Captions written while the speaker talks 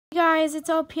guys,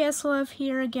 it's LPS Love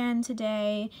here again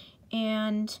today,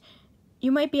 and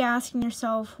you might be asking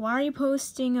yourself, why are you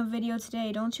posting a video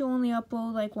today? Don't you only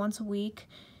upload like once a week?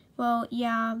 Well,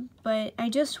 yeah, but I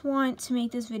just want to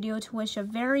make this video to wish a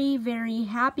very, very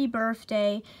happy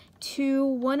birthday to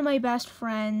one of my best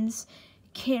friends,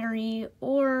 Kerry,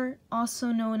 or also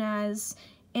known as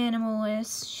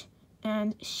Animalish,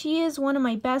 and she is one of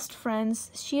my best friends.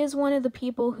 She is one of the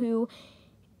people who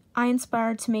I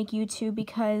inspired to make YouTube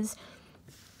because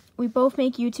we both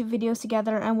make YouTube videos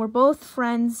together and we're both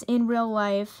friends in real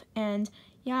life. And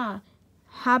yeah,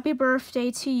 happy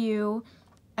birthday to you.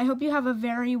 I hope you have a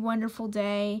very wonderful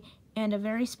day and a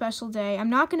very special day. I'm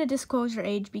not going to disclose your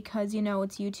age because, you know,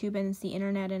 it's YouTube and it's the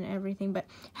internet and everything, but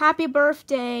happy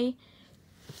birthday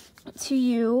to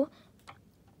you,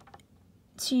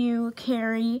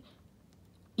 Kerry.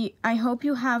 I hope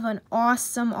you have an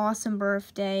awesome, awesome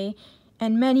birthday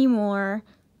and many more.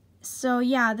 So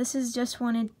yeah, this is just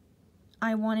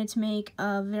I wanted to make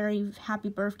a very happy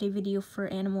birthday video for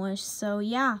Animalish. So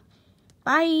yeah,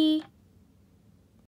 bye!